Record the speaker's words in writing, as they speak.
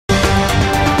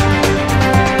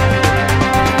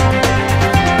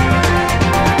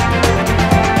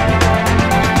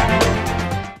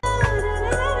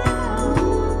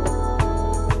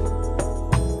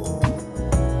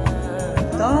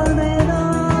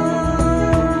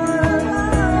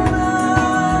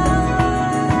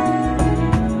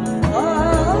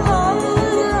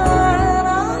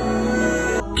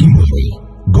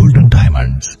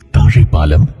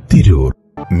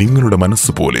നിങ്ങളുടെ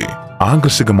മനസ്സുപോലെ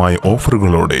ആകർഷകമായ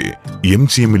ഓഫറുകളോടെ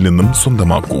MGMൽ നിന്നും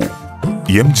സ്വന്തമാക്കൂ.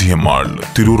 MGM മാൾ,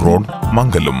 തിരൂർ റോഡ്,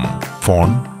 മംഗലം. ഫോൺ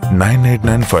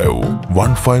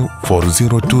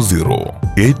 9895154020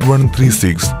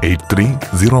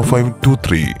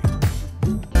 8136830523.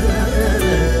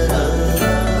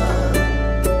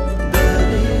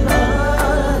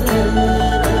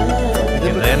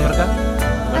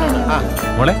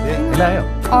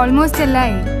 ഓൾമോസ്റ്റ്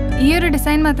എല്ലായി. ഈ ഒരു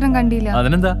ഡിസൈൻ മാത്രം കണ്ടില്ല.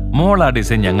 അതിനെന്താ, മോൾ ആ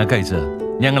ഡിസൈൻ ഞങ്ങൾക്ക് അയച്ചത്.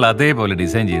 ഞങ്ങൾ അതേപോലെ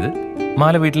ഡിസൈൻ ചെയ്ത്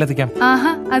മാല വീട്ടിലെത്തിക്കാം.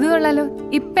 ആഹാ, അത് കൊള്ളാലോ.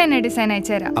 ഇപ്പൊ എന്നെ ഡിസൈൻ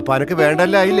അയച്ചുതരാം. അപ്പൊ അനക്ക്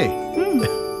വേണ്ടല്ലേ?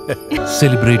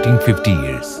 Celebrating 50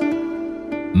 years.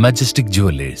 Majestic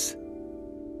Jewelers.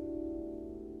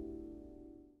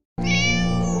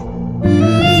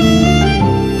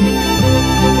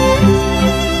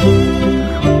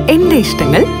 എന്റെ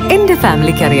ഇഷ്ടങ്ങൾ എന്റെ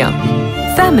ഫാമിലിക്ക് അറിയാം.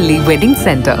 Family wedding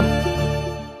centre.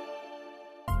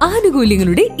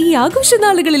 ആനുകൂല്യങ്ങളുടെ ഈ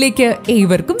ആഘോഷനാളുകളിലേക്ക്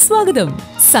ഏവർക്കും സ്വാഗതം.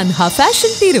 Sanha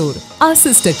fashion Tirur. Our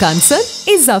sister concern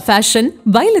is our fashion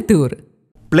Vayalathur.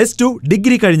 +2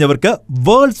 degree കഴിഞ്ഞവർക്ക്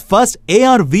world's first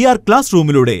AR/VR class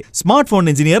റൂമിലൂടെ smart phone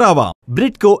engineer ആവാം.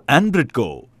 Bridco and Bridco,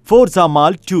 Forza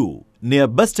mall 2, near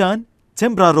bus stand,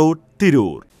 Chembra road,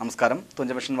 Tirur. നമസ്കാരം.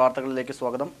 തുഞ്ചവിഷൻ വാർത്തകളിലേക്ക്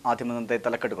സ്വാഗതം. ആദ്യം ഇന്നത്തെ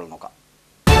തലക്കെട്ടുകൾ നോക്കാം.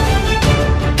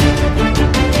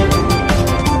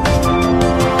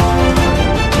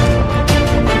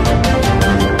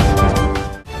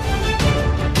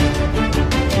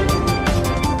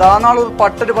 താനാളൂർ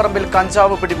പട്ടരുപറമ്പിൽ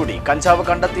കഞ്ചാവ് പിടികൂടി. കഞ്ചാവ്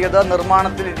കണ്ടെത്തിയത്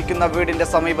നിർമ്മാണത്തിലിരിക്കുന്ന വീടിന്റെ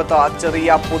സമീപത്ത് ചെറിയ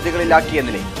പൊതികളിലാക്കിയ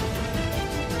നിലയിൽ.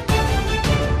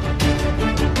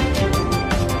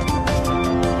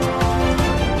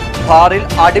 ബാറിൽ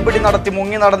അടിപിടി നടത്തി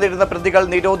മുങ്ങി നടന്നിരുന്ന പ്രതികൾ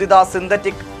നിരോധിത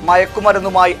സിന്തറ്റിക്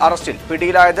മയക്കുമരുന്നുമായി അറസ്റ്റിൽ.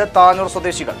 പിടിയിലായത് താനൂർ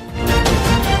സ്വദേശികൾ.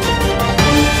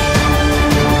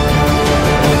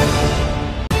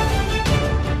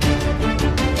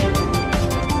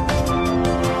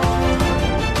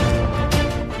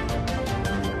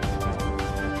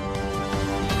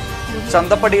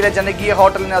 ചന്തപ്പടിയിലെ ജനകീയ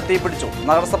ഹോട്ടലിന് തീപിടിച്ചു.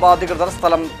 നഗരസഭാ അധികൃതർ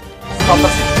സ്ഥലം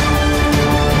സന്ദർശിച്ചു.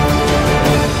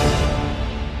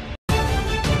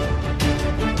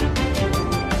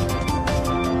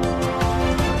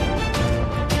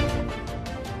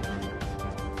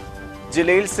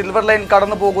 ജില്ലയിൽ സിൽവർ ലൈൻ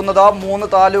കടന്നുപോകുന്നത് 3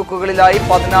 താലൂക്കുകളിലായി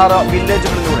 16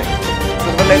 വില്ലേജുകളിലൂടെ.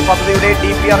 സിൽവർ ലൈൻ പദ്ധതിയുടെ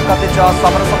DPR കത്തിച്ച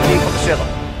സമരസമിതി പ്രതിഷേധം.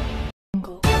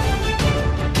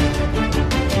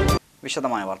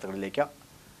 വിശദമായ വാർത്തകളിലേക്ക്.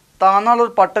 താനാളൂർ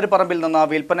പട്ടരുപറമ്പിൽ നിന്ന്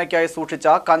വിൽപ്പനയ്ക്കായി സൂക്ഷിച്ച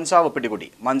കഞ്ചാവ് പിടികൂടി.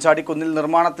 മഞ്ചാടിക്കുന്നിൽ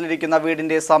നിർമ്മാണത്തിലിരിക്കുന്ന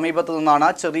വീടിന്റെ സമീപത്തു നിന്നാണ്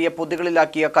ചെറിയ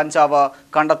പൊതികളിലാക്കിയ കഞ്ചാവ്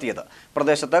കണ്ടെത്തിയത്.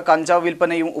 പ്രദേശത്ത് കഞ്ചാവ്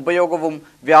വിൽപ്പനയും ഉപയോഗവും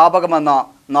വ്യാപകമെന്ന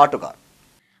നാട്ടുകാർ.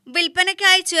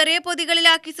 വിൽപ്പനയ്ക്കായി ചെറിയ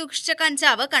പൊതികളിലാക്കി സൂക്ഷിച്ച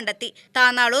കഞ്ചാവ് കണ്ടെത്തി.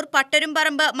 താനാളൂർ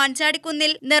പട്ടരുംപറമ്പ്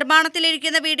മഞ്ചാടിക്കുന്നിൽ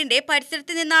നിർമ്മാണത്തിലിരിക്കുന്ന വീടിന്റെ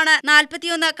പരിസരത്ത് നിന്നാണ്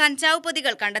 41 കഞ്ചാവ്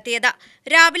പൊതികൾ കണ്ടെത്തിയത്.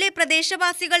 രാവിലെ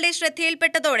പ്രദേശവാസികളുടെ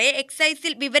ശ്രദ്ധയിൽപ്പെട്ടതോടെ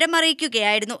എക്സൈസിൽ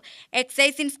വിവരമറിയിക്കുകയായിരുന്നു.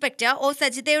 എക്സൈസ് ഇൻസ്പെക്ടർ ഒ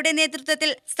സജിതയുടെ നേതൃത്വത്തിൽ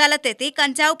സ്ഥലത്തെത്തി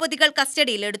കഞ്ചാവ് പൊതികൾ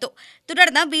കസ്റ്റഡിയിലെടുത്തു.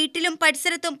 തുടർന്ന് വീട്ടിലും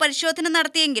പരിസരത്തും പരിശോധന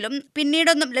നടത്തിയെങ്കിലും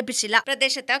പിന്നീടൊന്നും ലഭിച്ചില്ല.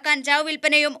 പ്രദേശത്ത് കഞ്ചാവ്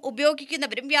വിൽപ്പനയും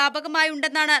ഉപയോഗിക്കുന്നവരും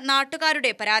വ്യാപകമായുണ്ടെന്നാണ്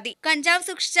നാട്ടുകാരുടെ പരാതി. കഞ്ചാവ്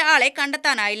സൂക്ഷിച്ച ആളെ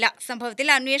കണ്ടെത്താനായില്ല. സംഭവത്തിൽ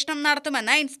അന്വേഷണം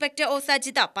നടത്തുമെന്ന് ഇൻസ്പെക്ടർ ഒ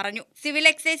സജിത പറഞ്ഞു. സിവിൽ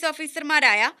എക്സൈസ്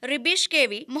ഓഫീസർമാരായ റിബീഷ്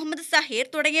KV, മുഹമ്മദ് സഹീർ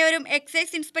തുടങ്ങിയവരും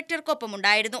excise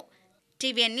ഇൻസ്പെക്ടർക്കൊപ്പമുണ്ടായിരുന്നു.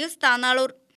 TVN news, Tanalur.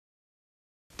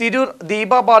 Tirur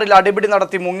Deepa ബാറിൽ അടിപിടി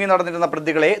നടത്തി മുങ്ങി നടന്നിരുന്ന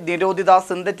പ്രതികളെ നിരോധിത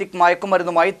സിന്തറ്റിക്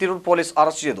മയക്കുമരുന്നുമായി തിരൂർ പോലീസ്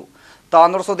അറസ്റ്റ് ചെയ്തു.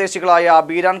 താനൂർ സ്വദേശികളായ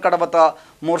ബീരാൻ കടവത്ത്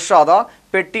മുർഷാദ്,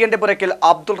 പെട്ടിയന്റെ പുരയ്ക്കൽ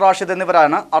അബ്ദുൾ റാഷിദ്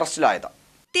എന്നിവരാണ് അറസ്റ്റിലായത്.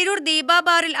 തിരൂർ ദീപ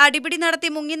ബാറിൽ അടിപിടി നടത്തി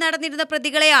മുങ്ങി നടന്നിരുന്ന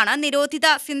പ്രതികളെയാണ് നിരോധിത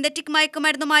സിന്തറ്റിക്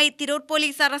മയക്കുമരുന്നുമായി തിരൂർ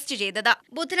പോലീസ് അറസ്റ്റ് ചെയ്തത്.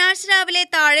 ബുധനാഴ്ച രാവിലെ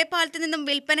താഴെപ്പാലത്ത് നിന്നും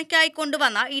വിൽപ്പനയ്ക്കായി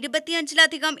കൊണ്ടുവന്ന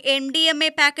 25ലധികം MDMA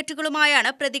പാക്കറ്റുകളുമായാണ്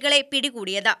പ്രതികളെ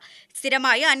പിടികൂടിയത്.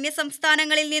 സ്ഥിരമായി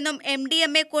അന്യസംസ്ഥാനങ്ങളിൽ നിന്നും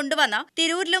MDMA കൊണ്ടുവന്ന്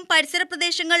തിരൂരിലും പരിസര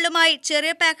പ്രദേശങ്ങളിലുമായി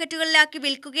ചെറിയ പാക്കറ്റുകളിലാക്കി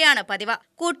വിൽക്കുകയാണ് പതിവ്.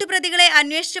 കൂട്ടുപ്രതികളെ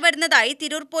അന്വേഷിച്ചു വരുന്നതായി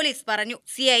തിരൂർ പോലീസ് പറഞ്ഞു.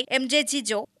 CI MJ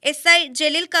Jijo, SI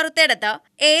Jaleel Karuthedath,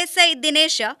 ASI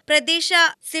Dinesh, Pratheesha,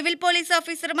 civil police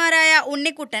ഓഫീസർമാരായ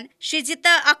ഉണ്ണിക്കുട്ടൻ,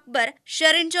 ഷിജിത്ത്, അക്ബർ,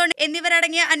 ഷെറിൻ ജോൺ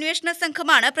എന്നിവരടങ്ങിയ അന്വേഷണ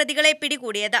സംഘമാണ് പ്രതികളെ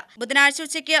പിടികൂടിയത്. ബുധനാഴ്ച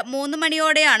ഉച്ചയ്ക്ക് 3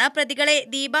 മണിയോടെയാണ് പ്രതികളെ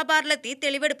ദീപ ബാറിലെത്തി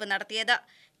തെളിവെടുപ്പ് നടത്തിയത്.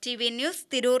 TVN news,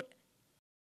 Tirur.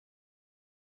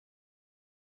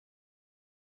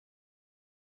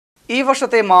 ഈ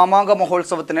വർഷത്തെ മാമാങ്ക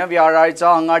മഹോത്സവത്തിന് വ്യാഴാഴ്ച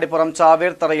അങ്ങാടിപ്പുറം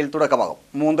ചാവേർത്തറയിൽ തുടക്കമാകും.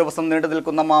 3 ദിവസം നീണ്ടു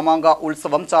നിൽക്കുന്ന മാമാങ്ക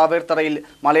ഉത്സവം ചാവേർത്തറയിൽ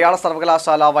മലയാള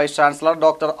സർവകലാശാല vice chancellor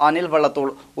doctor Anil Vallathol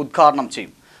ഉദ്ഘാടനം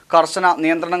ചെയ്യും. കർശന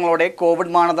നിയന്ത്രണങ്ങളോടെ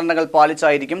കോവിഡ് മാനദണ്ഡങ്ങൾ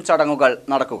പാലിച്ചായിരിക്കും ചടങ്ങുകൾ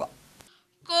നടക്കുക.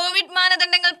 കോവിഡ്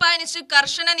മാനദണ്ഡങ്ങൾ പാനിച്ച്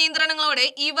കർശന നിയന്ത്രണങ്ങളോടെ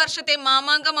ഈ വർഷത്തെ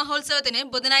മാമാങ്ക മഹോത്സവത്തിന്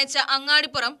ബുധനാഴ്ച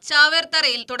അങ്ങാടിപ്പുറം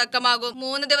ചാവേർത്തറയിൽ തുടക്കമാകും.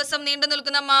 3 ദിവസം നീണ്ടു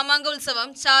നിൽക്കുന്ന മാമാങ്ക ഉത്സവം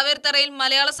ചാവേർത്തറയിൽ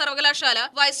മലയാള സർവകലാശാല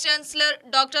vice chancellor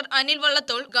doctor Anil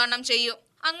Vallathol ഉദ്ഘാടനം ചെയ്യും.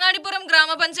 അങ്ങാടിപ്പുറം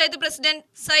ഗ്രാമപഞ്ചായത്ത് പ്രസിഡന്റ്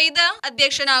സൈദ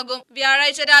അധ്യക്ഷനാകും.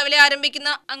 വ്യാഴാഴ്ച രാവിലെ ആരംഭിക്കുന്ന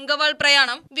അങ്കവാൾ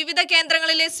പ്രയാണം വിവിധ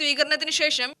കേന്ദ്രങ്ങളിലെ സ്വീകരണത്തിന്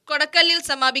ശേഷം കൊടക്കല്ലിൽ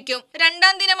സമാപിക്കും.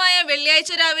 2ാം ദിനമായ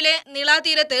വെള്ളിയാഴ്ച രാവിലെ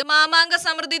നിളാതീരത്ത് മാമാങ്ക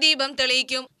സമൃദ്ധി ദീപം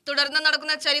തെളിയിക്കും. തുടർന്ന്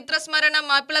നടക്കുന്ന ചരിത്ര സ്മരണ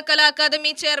മാപ്പിളക്കല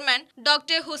academy chairman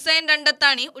doctor Hussain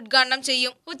Randathani ഉദ്ഘാടനം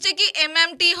ചെയ്യും. ഉച്ചയ്ക്ക്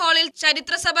MMT ഹാളിൽ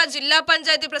ചരിത്രസഭ ജില്ലാ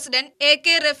പഞ്ചായത്ത് പ്രസിഡന്റ്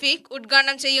AK റഫീഖ്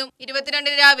ഉദ്ഘാടനം ചെയ്യും.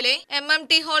 22 രാവിലെ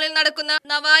MMT ഹാളിൽ നടക്കുന്ന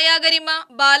നവായാഗരിമ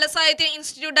ബാലസാഹിത്യ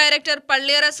ഇൻസ്റ്റിറ്റ്യൂട്ട് ഡയറക്ടർ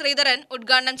പള്ളിയറ ശ്രീധരൻ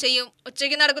ഉദ്ഘാടനം ചെയ്യും.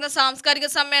 ഉച്ചയ്ക്ക് നടക്കുന്ന സാംസ്കാരിക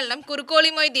സമ്മേളനം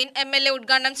കുറുക്കോളി മൊയ്തീൻ MLA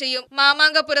ഉദ്ഘാടനം ചെയ്യും.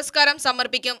 മാമാങ്ക പുരസ്കാരം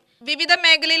സമർപ്പിക്കും. വിവിധ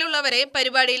മേഖലയിലുള്ളവരെ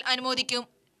പരിപാടിയിൽ അനുമോദിക്കും.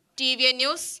 TVN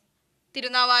news,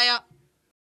 Thirunavaya.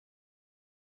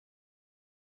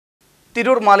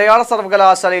 തിരൂർ മലയാള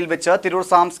സർവകലാശാലയിൽ വെച്ച് തിരൂർ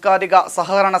സാംസ്കാരിക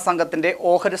സഹകരണ സംഘത്തിന്റെ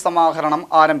ഓഹരി സമാഹരണം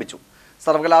ആരംഭിച്ചു.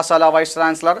 സർവകലാശാല vice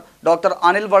chancellor doctor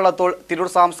Anil Vallathol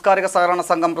Tirur സാംസ്കാരിക സഹകരണ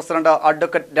സംഘം പ്രസിഡന്റ്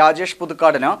അഡ്വക്കേറ്റ് രാജേഷ്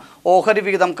പുതുക്കാടിന് ഓഹരി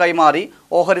വിഹിതം കൈമാറി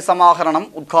ഓഹരി സമാഹരണം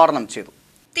ഉദ്ഘാടനം ചെയ്തു.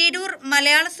 തിരൂർ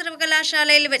മലയാള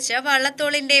സർവകലാശാലയിൽ വെച്ച്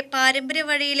വള്ളത്തോളിന്റെ പാരമ്പര്യ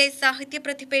വഴിയിലെ സാഹിത്യ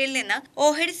പ്രതിഭയിൽ നിന്ന്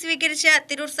ഓഹരി സ്വീകരിച്ച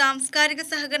തിരൂർ സാംസ്കാരിക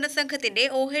സഹകരണ സംഘത്തിന്റെ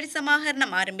ഓഹരി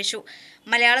സമാഹരണം ആരംഭിച്ചു.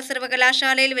 മലയാള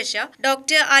സർവകലാശാലയിൽ വെച്ച്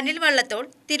ഡോക്ടർ അനിൽ വള്ളത്തോൾ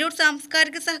തിരൂർ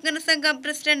സാംസ്കാരിക സഹകരണ സംഘം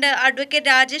പ്രസിഡന്റ്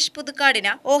അഡ്വക്കേറ്റ് രാജേഷ്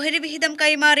പുതുക്കാടിന് ഓഹരി വിഹിതം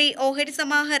കൈമാറി ഓഹരി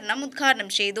സമാഹരണം ഉദ്ഘാടനം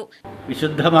ചെയ്തു.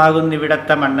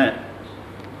 വിശുദ്ധമാകുന്നിവിടത്തെ മണ്ണ്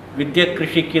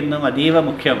വിദ്യകൃഷിക്കെന്നും അതീവ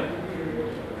മുഖ്യം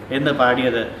എന്ന്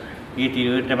പാടിയത് ഈ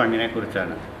തിരൂരിൻ്റെ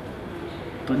മണ്ണിനെക്കുറിച്ചാണ്,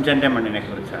 തുഞ്ചൻ്റെ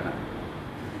മണ്ണിനെക്കുറിച്ചാണ്.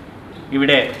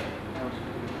 ഇവിടെ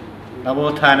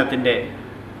നവോത്ഥാനത്തിൻ്റെ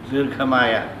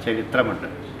ദീർഘമായ ചരിത്രമുണ്ട്.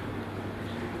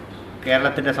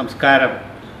 കേരളത്തിൻ്റെ സംസ്കാരം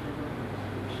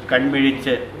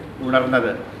കൺമിഴിച്ച്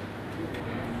ഉണർന്നത്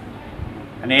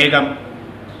അനേകം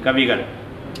കവികൾ.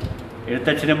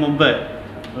 എഴുത്തച്ഛന് മുമ്പ്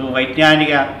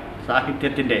വൈജ്ഞാനിക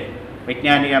സാഹിത്യത്തിൻ്റെ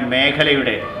വൈജ്ഞാനിക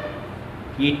മേഖലയുടെ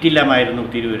ഈറ്റില്ലമായിരുന്നു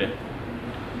തിരൂര്.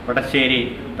 വടശ്ശേരി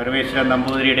പരമേശ്വരൻ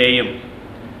നമ്പൂതിരിയുടെയും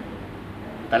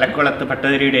തലക്കുളത്ത്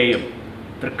ഭട്ടതിരിയുടെയും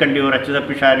തൃക്കണ്ടിയൂർ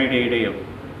അച്യുതപ്പിഷാരിയുടെയും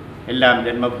എല്ലാം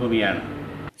ജന്മഭൂമിയാണ്.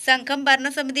 സംഘം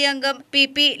ഭരണസമിതി അംഗം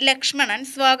PP ലക്ഷ്മണൻ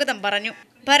സ്വാഗതം പറഞ്ഞു.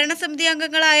 ഭരണസമിതി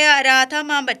അംഗങ്ങളായ രാധാ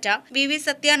മാമ്പറ്റ, VV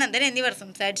സത്യാനന്ദൻ എന്നിവർ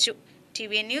സംസാരിച്ചു.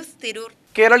 TVN news, Tirur.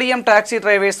 Keraleeyam taxi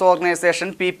drivers organisation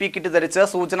PP kit ധരിച്ച്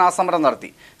സൂചനാ സമരം നടത്തി.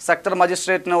 സെക്ടർ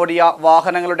മജിസ്ട്രേറ്റിന് ഓടിയ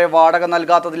വാഹനങ്ങളുടെ വാടക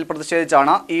നൽകാത്തതിൽ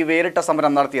പ്രതിഷേധിച്ചാണ് ഈ വേറിട്ട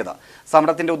സമരം നടത്തിയത്.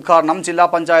 സമരത്തിന്റെ ഉദ്ഘാടനം ജില്ലാ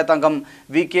പഞ്ചായത്ത് അംഗം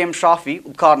VKM ഷാഫി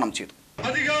ഉദ്ഘാടനം ചെയ്തു.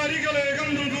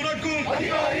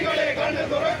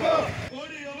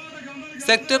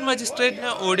 സെക്ടർ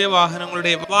മജിസ്ട്രേറ്റിന് ഓടിയ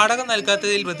വാഹനങ്ങളുടെ വാടക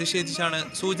നൽകാത്തതിൽ പ്രതിഷേധിച്ചാണ്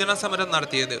സൂചനാ സമരം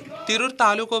നടത്തിയത്. തിരൂർ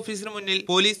താലൂക്ക് ഓഫീസിന് മുന്നിൽ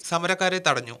പോലീസ് സമരക്കാരെ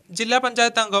തടഞ്ഞു. ജില്ലാ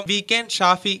പഞ്ചായത്ത് അംഗം VKM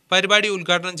ഷാഫി പരിപാടി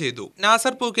ഉദ്ഘാടനം ചെയ്തു.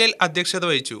 നാസർ പൂക്കേൽ അധ്യക്ഷത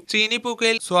വഹിച്ചു. ശ്രീനി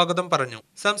പൂക്കേൽ സ്വാഗതം പറഞ്ഞു.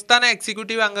 സംസ്ഥാന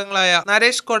എക്സിക്യൂട്ടീവ് അംഗങ്ങളായ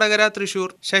നരേഷ് കൊടകര തൃശൂർ,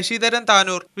 ശശിധരൻ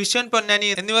താനൂർ, വിശ്വൻ പൊന്നാനി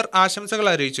എന്നിവർ ആശംസകൾ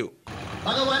അറിയിച്ചു.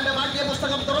 ഭഗവാന്റെ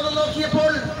വാക്യപുസ്തകം തുറന്നു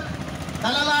നോക്കിയപ്പോൾ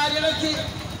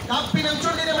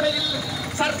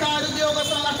സർക്കാർ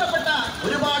ഉദ്യോഗസ്ഥർ നഷ്ടപ്പെട്ട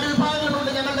ഒരുപാട്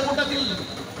വിഭാഗങ്ങളുണ്ട് ഞങ്ങളുടെ കൂട്ടത്തിൽ.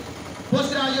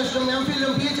 പോസ്റ്റ് ഗ്രാജുവേഷനും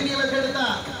MPhilഉം PhDയും ഒക്കെ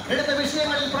എടുത്ത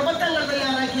വിഷയങ്ങളിൽ പ്രബന്ധങ്ങൾ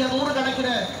തയ്യാറാക്കിയ 100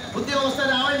 കണക്കിന്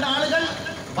ഉദ്യോഗസ്ഥരാവേണ്ട ആളുകൾ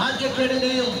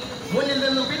ഭാഗ്യക്കേടിന്റെയും മുന്നിൽ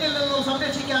നിന്നും പിന്നിൽ നിന്നും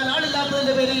സംരക്ഷിക്കാൻ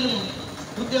ആളില്ലാത്തതിന്റെ പേരിലും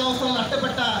ഉദ്യോഗസ്ഥർ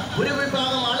നഷ്ടപ്പെട്ട ഒരു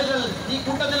വിഭാഗം ആളുകൾ ഈ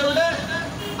കൂട്ടത്തിലുണ്ട്.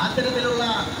 അത്തരത്തിലുള്ള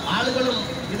ആളുകളും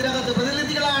ഇതിനകത്ത്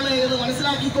പ്രതിനിധികളാണ് എന്ന്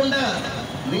മനസ്സിലാക്കിക്കൊണ്ട്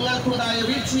നിങ്ങൾക്കുണ്ടായ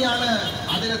വീഴ്ചയാണ്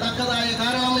അതിന് തക്കതായ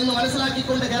കാരണം എന്ന്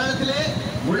മനസ്സിലാക്കിക്കൊണ്ട് കേരളത്തിലെ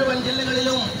മുഴുവൻ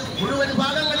ജില്ലകളിലും മുഴുവൻ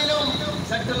ഭാഗങ്ങളിലും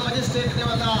സെക്ടർ മജിസ്ട്രേറ്റിന്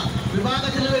വന്ന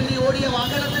വിഭാഗത്തിന് വേണ്ടി ഓടിയ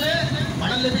വാഹനത്തിന്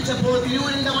പണം ലഭിച്ചപ്പോൾ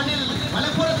തിരൂരിന്റെ മണ്ണിൽ,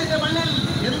 മലപ്പുറത്തിന്റെ മണ്ണിൽ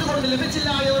എന്തുകൊണ്ട്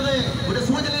ലഭിച്ചില്ല എന്നത് ഒരു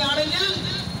സൂചനയാണെങ്കിൽ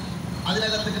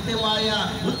അതിനകത്ത് കൃത്യമായ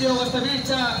ഉദ്യോഗസ്ഥ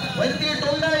വീഴ്ച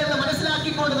വരുത്തിയിട്ടുണ്ട് എന്ന്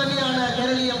മനസ്സിലാക്കിക്കൊണ്ട് തന്നെയാണ്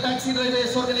കേരളീയം ടാക്സി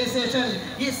ഡ്രൈവേഴ്സ് ഓർഗനൈസേഷൻ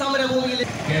ഈ സമരഭൂമിയിൽ.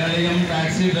 Keraleeyam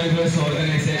taxi drivers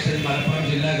organisation Malappuram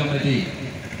ജില്ലാ കമ്മിറ്റി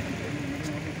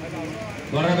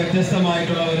വളരെ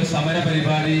വ്യത്യസ്തമായിട്ടുള്ള ഒരു സമര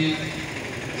പരിപാടി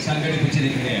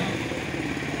സംഘടിപ്പിച്ചിരിക്കുകയാണ്.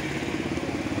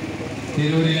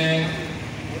 തിരൂരിലെ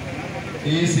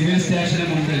ഈ സിവിൽ സ്റ്റേഷന്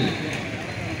മുമ്പിൽ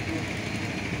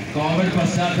കോവിഡ്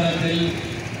പശ്ചാത്തലത്തിൽ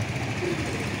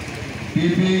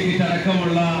PPE കിറ്റ്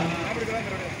അടക്കമുള്ള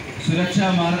സുരക്ഷാ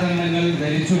മാനദണ്ഡങ്ങൾ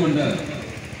ധരിച്ചുകൊണ്ട്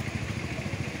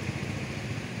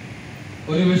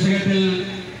ഒരു വിഷയത്തിൽ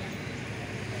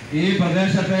ഈ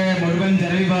പ്രദേശത്തെ മുഴുവൻ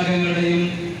ജനവിഭാഗങ്ങളുടെയും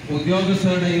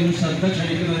ഉദ്യോഗസ്ഥരുടെയും ശ്രദ്ധ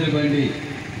ക്ഷണിക്കുന്നതിന് വേണ്ടി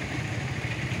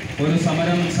ഒരു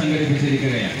സമരം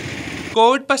സംഘടിപ്പിച്ചിരിക്കുകയാണ്.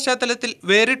 കോവിഡ് പശ്ചാത്തലത്തിൽ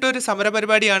വേറിട്ടൊരു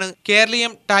സമരപരിപാടിയാണ്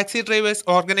കേരളീയം ടാക്സി ഡ്രൈവേഴ്സ്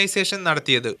ഓർഗനൈസേഷൻ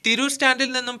നടത്തിയത്. തിരൂർ സ്റ്റാൻഡിൽ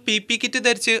നിന്നും PP കിറ്റ്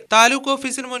ധരിച്ച് താലൂക്ക്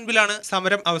ഓഫീസിന് മുൻപിലാണ്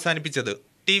സമരം അവസാനിപ്പിച്ചത്.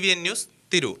 TVN news,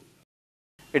 Tirur.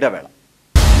 ഇടവേള.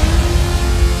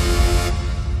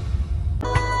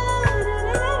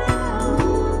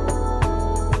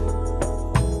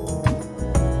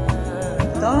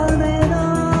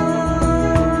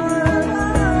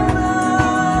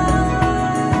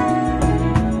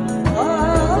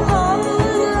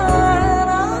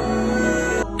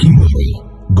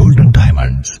 Golden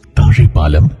diamonds,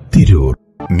 Thazhepalam, Tirur.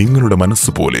 നിങ്ങളുടെ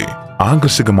മനസ്സ് പോലെ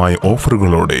ആകർഷകമായ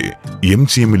ഓഫറുകളോടെ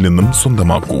MGMൽ നിന്നും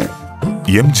സ്വന്തമാക്കൂ.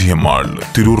 MGM മാൾ,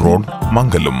 തിരൂർ റോഡ്,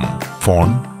 മംഗലം. ഫോൺ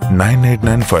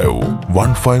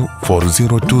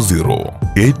 9895154020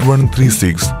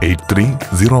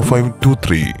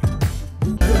 8136830523.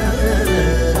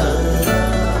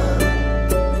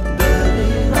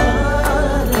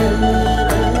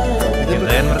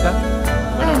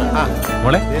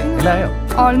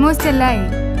 ഓൾമോസ്റ്റ് എല്ലായി.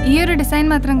 ഈ ഒരു ഡിസൈൻ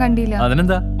മാത്രം കണ്ടില്ല.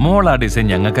 അതിനെന്താ, മോൾ ആ ഡിസൈൻ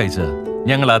ഞങ്ങൾക്ക് അയച്ചതാ.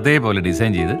 ഞങ്ങൾ അതേപോലെ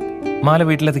ഡിസൈൻ ചെയ്ത് മാല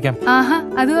വീട്ടിലെത്തിക്കാം. ആഹാ,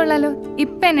 അത് കൊള്ളാലോ.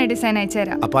 ഇപ്പൊ എന്നെ ഡിസൈൻ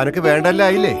അയച്ചുതരാം. അപ്പൊ അനക്ക്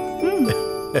വേണ്ടല്ലേ?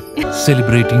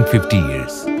 Celebrating 50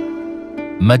 years.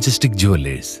 Majestic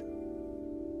Jewelers.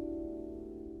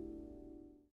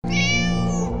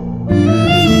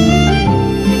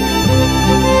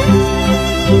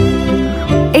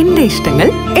 എന്റെ ഇഷ്ടങ്ങൾ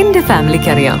എന്റെ ഫാമിലിക്ക്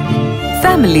അറിയാം.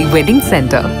 Family wedding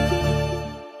centre.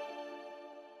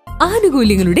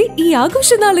 ആനുകൂല്യങ്ങളുടെ ഈ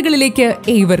ആഘോഷനാളുകളിലേക്ക്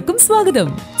ഏവർക്കും സ്വാഗതം.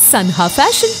 Sanha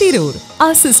fashion Tirur.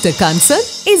 Our sister concern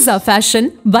is our fashion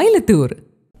Vailathur.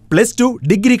 +2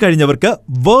 degree കഴിഞ്ഞവർക്ക്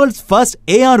world's first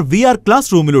AR/VR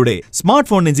class റൂമിലൂടെ smart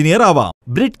phone engineer ആവാം.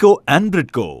 Bridco and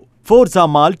Bridco, Forza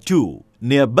mall 2,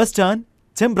 near bus stand,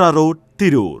 Chembra road,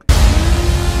 Tirur.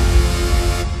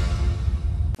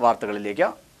 വാർത്തകളിലേക്ക്.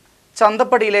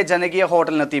 ചന്തപ്പടിയിലെ ജനകീയ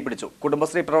ഹോട്ടലിന് തീപിടിച്ചു.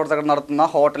 കുടുംബശ്രീ പ്രവർത്തകർ നടത്തുന്ന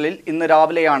ഹോട്ടലിൽ ഇന്ന്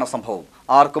രാവിലെയാണ് സംഭവം.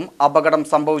 ആർക്കും അപകടം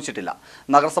സംഭവിച്ചിട്ടില്ല.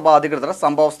 നഗരസഭാ അധികൃതർ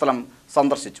സംഭവസ്ഥലം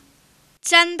സന്ദർശിച്ചു.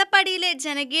 ചന്തപ്പടിയിലെ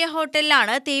ജനകീയ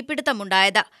ഹോട്ടലിലാണ്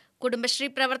തീപിടുത്തമുണ്ടായത്. കുടുംബശ്രീ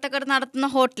പ്രവർത്തകർ നടത്തുന്ന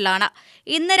ഹോട്ടലാണ്.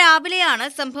 ഇന്ന് രാവിലെയാണ്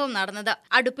സംഭവം നടന്നത്.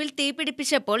 അടുപ്പിൽ തീ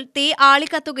പിടിപ്പിച്ചപ്പോൾ തീ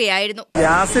ആളിക്കത്തുകയായിരുന്നു.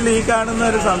 ഗ്യാസ് ലീക്കാണെന്ന്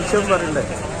ഒരു സംശയം പറയണ്ടേ.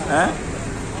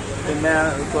 പിന്നെ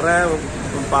കുറെ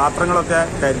പാത്രങ്ങളൊക്കെ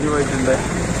കരിഞ്ഞു പോയിട്ടുണ്ട്.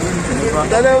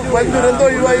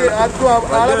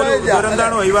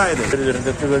 ദുരന്താണ് ഒഴിവായത്.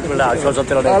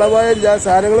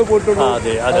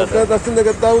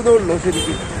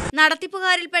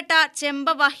 നടത്തിപ്പുകാരിൽപ്പെട്ട ചെമ്പ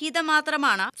വഹീദ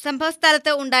മാത്രമാണ്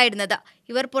സംഭവസ്ഥലത്ത് ഉണ്ടായിരുന്നത്.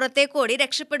 ഇവർ പുറത്തേക്കോടി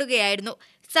രക്ഷപ്പെടുകയായിരുന്നു.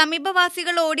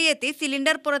 സമീപവാസികൾ ഓടിയെത്തി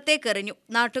സിലിണ്ടർ പുറത്തേക്കെറിഞ്ഞു.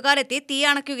 നാട്ടുകാർ എത്തി തീ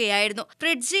അണയ്ക്കുകയായിരുന്നു.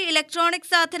 ഫ്രിഡ്ജ്, ഇലക്ട്രോണിക്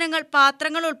സാധനങ്ങൾ,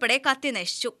 പാത്രങ്ങൾ ഉൾപ്പെടെ കത്തി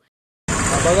നശിച്ചു.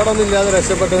 അപകടമൊന്നുമില്ലാതെ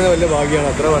രക്ഷപ്പെട്ടതിന് വലിയ ഭാഗ്യമാണ്,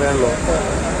 അത്ര പറയാനുള്ളൂ.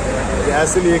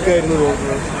 ഗ്യാസ് ലീക്കായിരുന്നു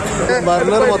തോന്നുന്നു.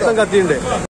 ബർണർ മൊത്തം കത്തിയുണ്ട്.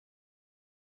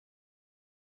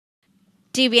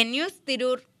 TVN news,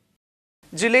 Tirur.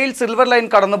 ജില്ലയിൽ സിൽവർ ലൈൻ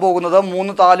കടന്നു പോകുന്നത്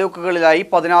 3 താലൂക്കുകളിലായി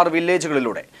 16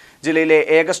 വില്ലേജുകളിലൂടെ. ജില്ലയിലെ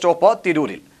ഏക സ്റ്റോപ്പ്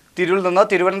തിരൂരിൽ. തിരൂരിൽ നിന്ന്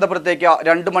തിരുവനന്തപുരത്തേക്ക്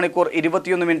 2 മണിക്കൂർ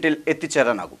 21 മിനിറ്റിൽ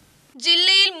എത്തിച്ചേരാനാകും.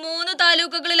 ജില്ലയിൽ 3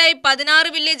 താലൂക്കുകളിലായി 16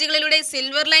 വില്ലേജുകളിലൂടെ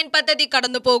സിൽവർ ലൈൻ പദ്ധതി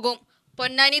കടന്നുപോകും.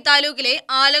 പൊന്നാനി താലൂക്കിലെ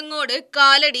ആലങ്ങോട്,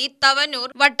 കാലടി, തവന്നൂർ,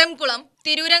 വട്ടംകുളം,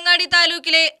 തിരൂരങ്ങാടി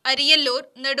താലൂക്കിലെ അരിയല്ലൂർ,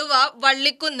 നെടുവ,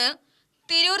 വള്ളിക്കുന്ന്,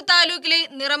 തിരൂർ താലൂക്കിലെ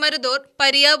നിറമരുതൂർ,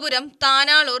 പരിയാപുരം,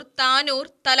 താനാളൂർ, താനൂർ,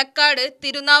 തലക്കാട്,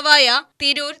 തിരുനാവായ,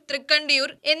 തിരൂർ, തൃക്കണ്ടിയൂർ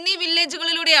എന്നീ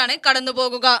വില്ലേജുകളിലൂടെയാണ്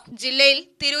കടന്നുപോകുക. ജില്ലയിൽ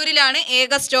തിരൂരിലാണ്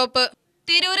ഏക സ്റ്റോപ്പ്.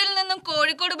 തിരൂരിൽ നിന്നും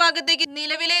കോഴിക്കോട് ഭാഗത്തേക്ക്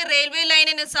നിലവിലെ റെയിൽവേ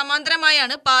ലൈനിന്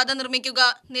സമാന്തരമായാണ് പാത നിർമ്മിക്കുക.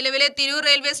 നിലവിലെ തിരൂർ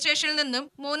റെയിൽവേ സ്റ്റേഷനിൽ നിന്നും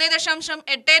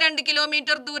 3.82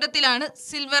 kilometre ദൂരത്തിലാണ്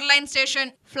silver line station.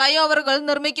 Fly ഓവറുകൾ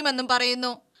നിർമ്മിക്കുമെന്നും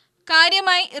പറയുന്നു.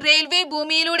 കാര്യമായി റെയിൽവേ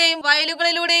ഭൂമിയിലൂടെയും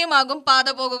വയലുകളിലൂടെയുമാകും പാത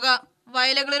പോകുക.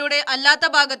 വയലുകളിലൂടെ അല്ലാത്ത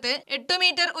ഭാഗത്ത് 8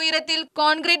 മീറ്റർ ഉയരത്തിൽ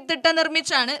കോൺക്രീറ്റ് തിട്ട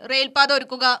നിർമ്മിച്ചാണ് റെയിൽപാത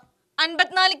ഒരുക്കുക.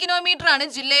 54 കിലോമീറ്ററാണ്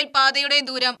ജില്ലയിൽ പാതയുടെ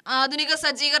ദൂരം. ആധുനിക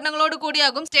സജ്ജീകരണങ്ങളോട്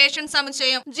കൂടിയാകും സ്റ്റേഷൻ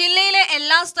സമുച്ചയം. ജില്ലയിലെ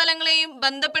എല്ലാ സ്ഥലങ്ങളെയും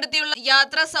ബന്ധപ്പെടുത്തിയുള്ള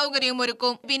യാത്രാ സൗകര്യവും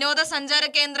ഒരുക്കും. വിനോദസഞ്ചാര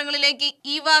കേന്ദ്രങ്ങളിലേക്ക്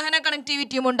ഈ വാഹന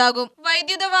കണക്ടിവിറ്റിയും ഉണ്ടാകും.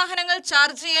 വൈദ്യുത വാഹനങ്ങൾ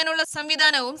ചാർജ് ചെയ്യാനുള്ള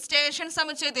സംവിധാനവും സ്റ്റേഷൻ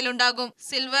സമുച്ചയത്തിലുണ്ടാകും.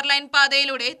 സിൽവർ ലൈൻ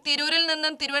പാതയിലൂടെ തിരൂരിൽ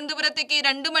നിന്നും തിരുവനന്തപുരത്തേക്ക്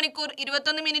 2 മണിക്കൂർ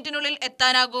 21 മിനിറ്റിനുള്ളിൽ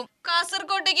എത്താനാകും.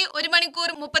 കാസർകോട്ടേക്ക് 1 മണിക്കൂർ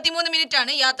 33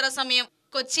 മിനിറ്റാണ് യാത്രാ സമയം.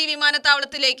 കൊച്ചി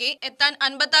വിമാനത്താവളത്തിലേക്ക് എത്താൻ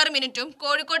 56 മിനിറ്റും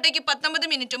കോഴിക്കോട്ടേക്ക് 19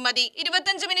 മിനിറ്റും മതി.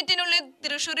 25 മിനിറ്റിനുള്ളിൽ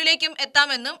തൃശൂരിലേക്കും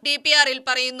എത്താമെന്നും DPRൽ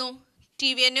പറയുന്നു.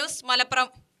 TVN news, Malappuram.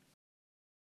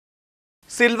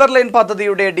 Silver line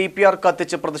പദ്ധതിയുടെ DPR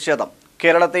കത്തിച്ച് പ്രതിഷേധം.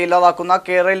 കേരളത്തെ ഇല്ലാതാക്കുന്ന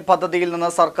കേരയിൽ പദ്ധതിയിൽ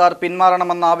നിന്ന് സർക്കാർ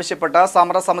പിന്മാറണമെന്നാവശ്യപ്പെട്ട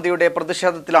സമരസമിതിയുടെ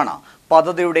പ്രതിഷേധത്തിലാണ്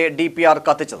പദ്ധതിയുടെ DPR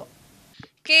കത്തിച്ചത്.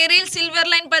 കേരയിൽ സിൽവർ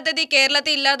ലൈൻ പദ്ധതി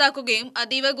കേരളത്തെ ഇല്ലാതാക്കുകയും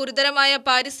അതീവ ഗുരുതരമായ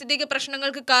പാരിസ്ഥിതിക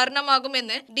പ്രശ്നങ്ങൾക്ക്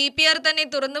കാരണമാകുമെന്ന് DPR തന്നെ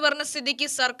തുറന്നു പറഞ്ഞ സ്ഥിതിക്ക്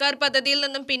സർക്കാർ പദ്ധതിയിൽ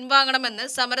നിന്നും പിൻവാങ്ങണമെന്ന്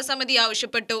സമരസമിതി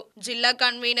ആവശ്യപ്പെട്ടു. ജില്ലാ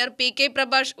കൺവീനർ PK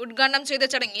പ്രഭാഷ് ഉദ്ഘാടനം ചെയ്ത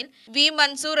ചടങ്ങിൽ V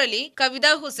മൻസൂർ അലി, കവിത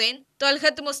ഹുസൈൻ,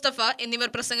 ത്വൽഹത്ത് മുസ്തഫ എന്നിവർ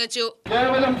പ്രസംഗിച്ചു.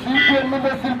 കേവലം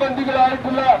CPM-ന്റെ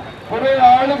സിൽബന്ധികളായിട്ടുള്ള കുറെ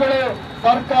ആളുകളെ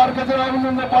സർക്കാർ ഖജനാവിൽ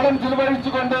നിന്ന് പണം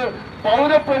ചിലവഴിച്ചുകൊണ്ട്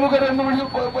പൗരപ്രമുഖർ എന്ന്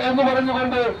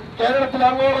പറഞ്ഞുകൊണ്ട് കേരളത്തിൽ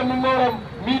അങ്ങോളം ഇങ്ങോളം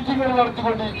മീറ്റിംഗുകൾ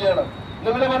നടത്തിക്കൊണ്ടിരിക്കുകയാണ്.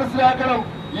 നിങ്ങൾ മനസ്സിലാക്കണം,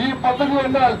 ഈ പദ്ധതി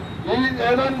വന്നാൽ ഈ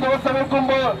ഏതാനും ദിവസങ്ങൾക്ക്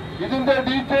മുമ്പ് ഇതിന്റെ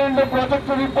ഡീറ്റെയിൽഡ്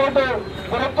പ്രൊജക്ട് റിപ്പോർട്ട്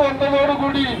പുറത്തു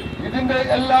വന്നതോടുകൂടി ഇതിന്റെ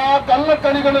എല്ലാ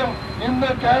കള്ളക്കളികളും ഇന്ന്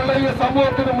കേരളീയ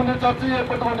സമൂഹത്തിന് മുന്നിൽ ചർച്ച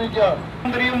ചെയ്യപ്പെട്ടുകൊണ്ടിരിക്കുകയാണ്.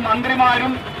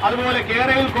 മന്ത്രിമാരും അതുപോലെ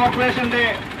കേരള കോർപ്പറേഷന്റെ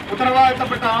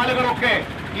ഉത്തരവാദിത്തപ്പെട്ട ആളുകളൊക്കെ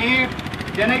ഈ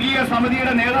ജനകീയ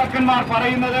സമിതിയുടെ നേതാക്കന്മാർ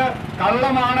പറയുന്നത്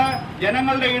കള്ളമാണ്,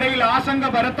 ജനങ്ങളുടെ ഇടയിൽ ആശങ്ക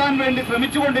പരത്താൻ വേണ്ടി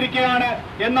ശ്രമിച്ചുകൊണ്ടിരിക്കുകയാണ്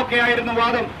എന്നൊക്കെയായിരുന്നു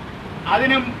വാദം.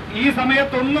 അതിനും ഈ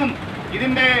സമയത്തൊന്നും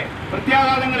ഇതിന്റെ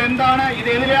പ്രത്യാഘാതങ്ങൾ എന്താണ്,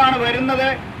 ഇതെതിരെയാണ് വരുന്നത്,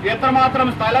 എത്രമാത്രം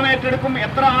സ്ഥലമേറ്റെടുക്കും,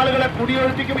 എത്ര ആളുകളെ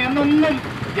കുടിയൊഴിപ്പിക്കും എന്നൊന്നും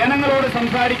ജനങ്ങളോട്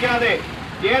സംസാരിക്കാതെ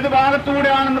ഏത്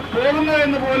ഭാഗത്തൂടെയാണെന്ന്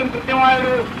പോകുന്നതെന്ന് പോലും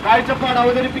കൃത്യമായൊരു കാഴ്ചപ്പാട്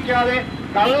അവതരിപ്പിക്കാതെ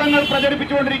കള്ളങ്ങൾ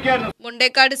പ്രചരിപ്പിച്ചുകൊണ്ടിരിക്കുകയായിരുന്നു.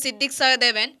 മുണ്ടേക്കാട് സിദ്ദിഖ്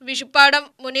സഹദേവൻ, വിഷുപ്പാടം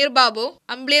മുനീർ ബാബു,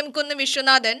 അമ്പിളിയംകുന്ന്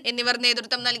വിശ്വനാഥൻ എന്നിവർ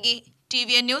നേതൃത്വം നൽകി.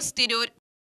 TVN news, Tirur.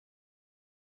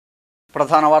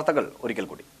 പ്രധാന വാർത്തകൾ ഒരിക്കൽ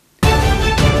കൂടി.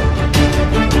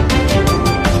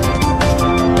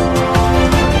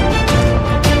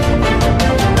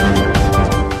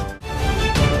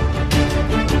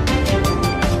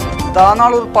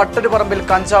 താനാളൂർ പട്ടരുപറമ്പിൽ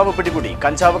കഞ്ചാവ് പിടികൂടി.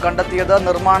 കഞ്ചാവ് കണ്ടെത്തിയത്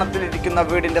നിർമ്മാണത്തിലിരിക്കുന്ന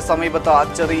വീടിന്റെ സമീപത്ത്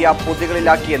ചെറിയ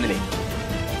പൊതികളിലാക്കിയ നിലയിൽ.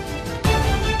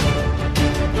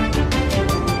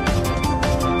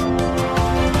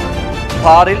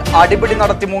 ബാറിൽ അടിപിടി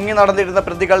നടത്തി മുങ്ങി നടന്നിരുന്ന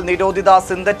പ്രതികൾ നിരോധിത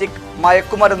സിന്തറ്റിക്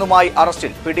മയക്കുമരുന്നുമായി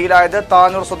അറസ്റ്റിൽ. പിടിയിലായത്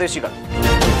താനൂർ സ്വദേശികൾ.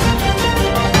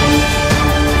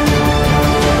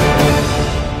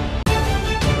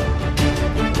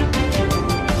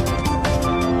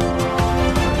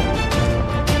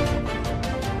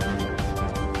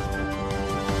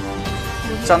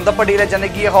 ചന്തപ്പടിയിലെ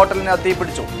ജനകീയ ഹോട്ടലിന്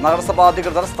തീപിടിച്ചു. നഗരസഭാ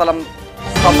അധികൃതർ സ്ഥലം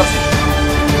സന്ദർശിച്ചു.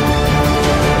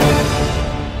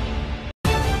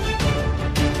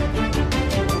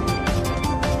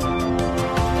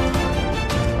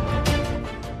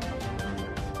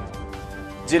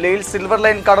 ജില്ലയിൽ സിൽവർ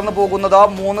ലൈൻ കടന്നുപോകുന്നത്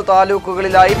 3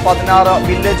 താലൂക്കുകളിലായി 16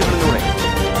 വില്ലേജുകളിലൂടെ.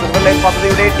 സിൽവർ ലൈൻ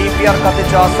പദ്ധതിയുടെ DPR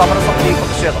കത്തിച്ച സമരസമിതി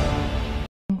പ്രതിഷേധം.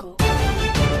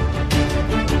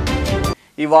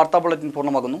 ഈ വാർത്താ ബുള്ളറ്റിൻ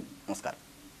പൂർണ്ണമാകുന്നു. നമസ്കാരം.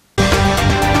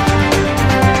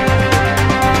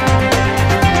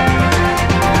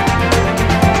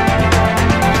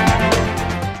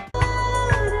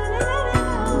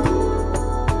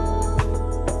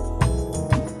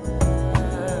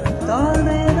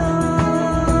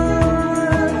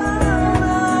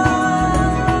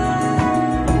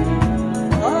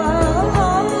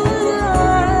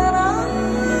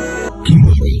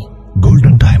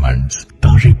 Golden diamonds,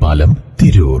 Thazhepalam,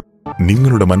 Tirur.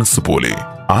 നിങ്ങളുടെ മനസ്സുപോലെ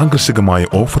ആകർഷകമായ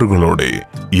ഓഫറുകളോടെ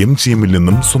MGM-ൽ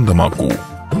നിന്നും സ്വന്തമാക്കൂ.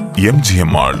 MGM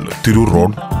മാൾ, തിരൂർ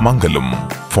റോഡ്, മംഗലം.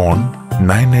 ഫോൺ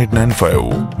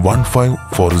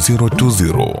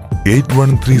 9895154020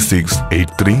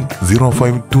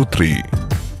 8136830523.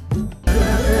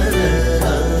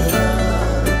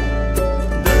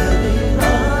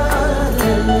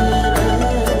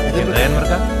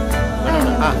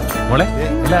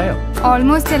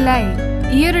 ഓൾമോസ്റ്റ് എല്ലായി.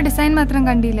 ഈ ഒരു ഡിസൈൻ മാത്രം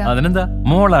കണ്ടില്ല. അതിനെന്താ,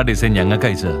 മോൾ ആ ഡിസൈൻ ഞങ്ങൾക്ക്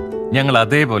അയച്ചത്. ഞങ്ങൾ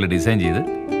അതേപോലെ ഡിസൈൻ ചെയ്ത്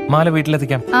മാല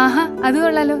വീട്ടിലെത്തിക്കാം. ആഹാ, അത്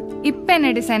കൊള്ളാലോ. ഇപ്പൊ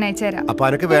എന്നെ ഡിസൈൻ അയച്ചുതരാം. അപ്പൊ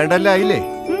അനക്ക് വേണ്ടല്ലായില്ലേ?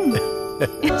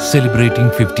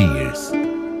 Celebrating 50 years.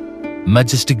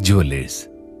 Majestic jewellers.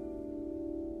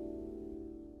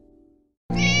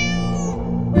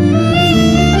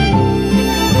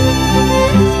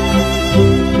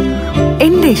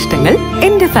 എന്റെ ഇഷ്ടങ്ങൾ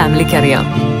എന്റെ ഫാമിലിക്ക് അറിയാം.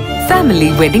 Family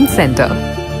wedding centre.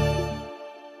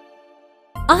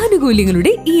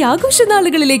 ആനുകൂല്യങ്ങളുടെ ഈ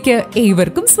ആഘോഷനാളുകളിലേക്ക്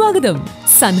ഏവർക്കും സ്വാഗതം.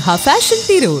 Sanha fashion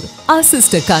Tirur. Our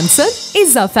sister concern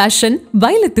is our fashion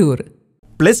Vayalathur.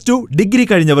 +2 degree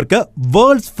കഴിഞ്ഞവർക്ക്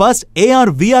world's first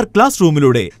AR/VR class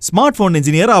റൂമിലൂടെ smart phone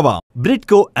engineer ആവാം.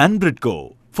 Bridco and Bridco,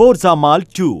 Forza mall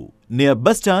 2, near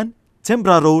bus stand,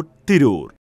 Chembra road, Tirur.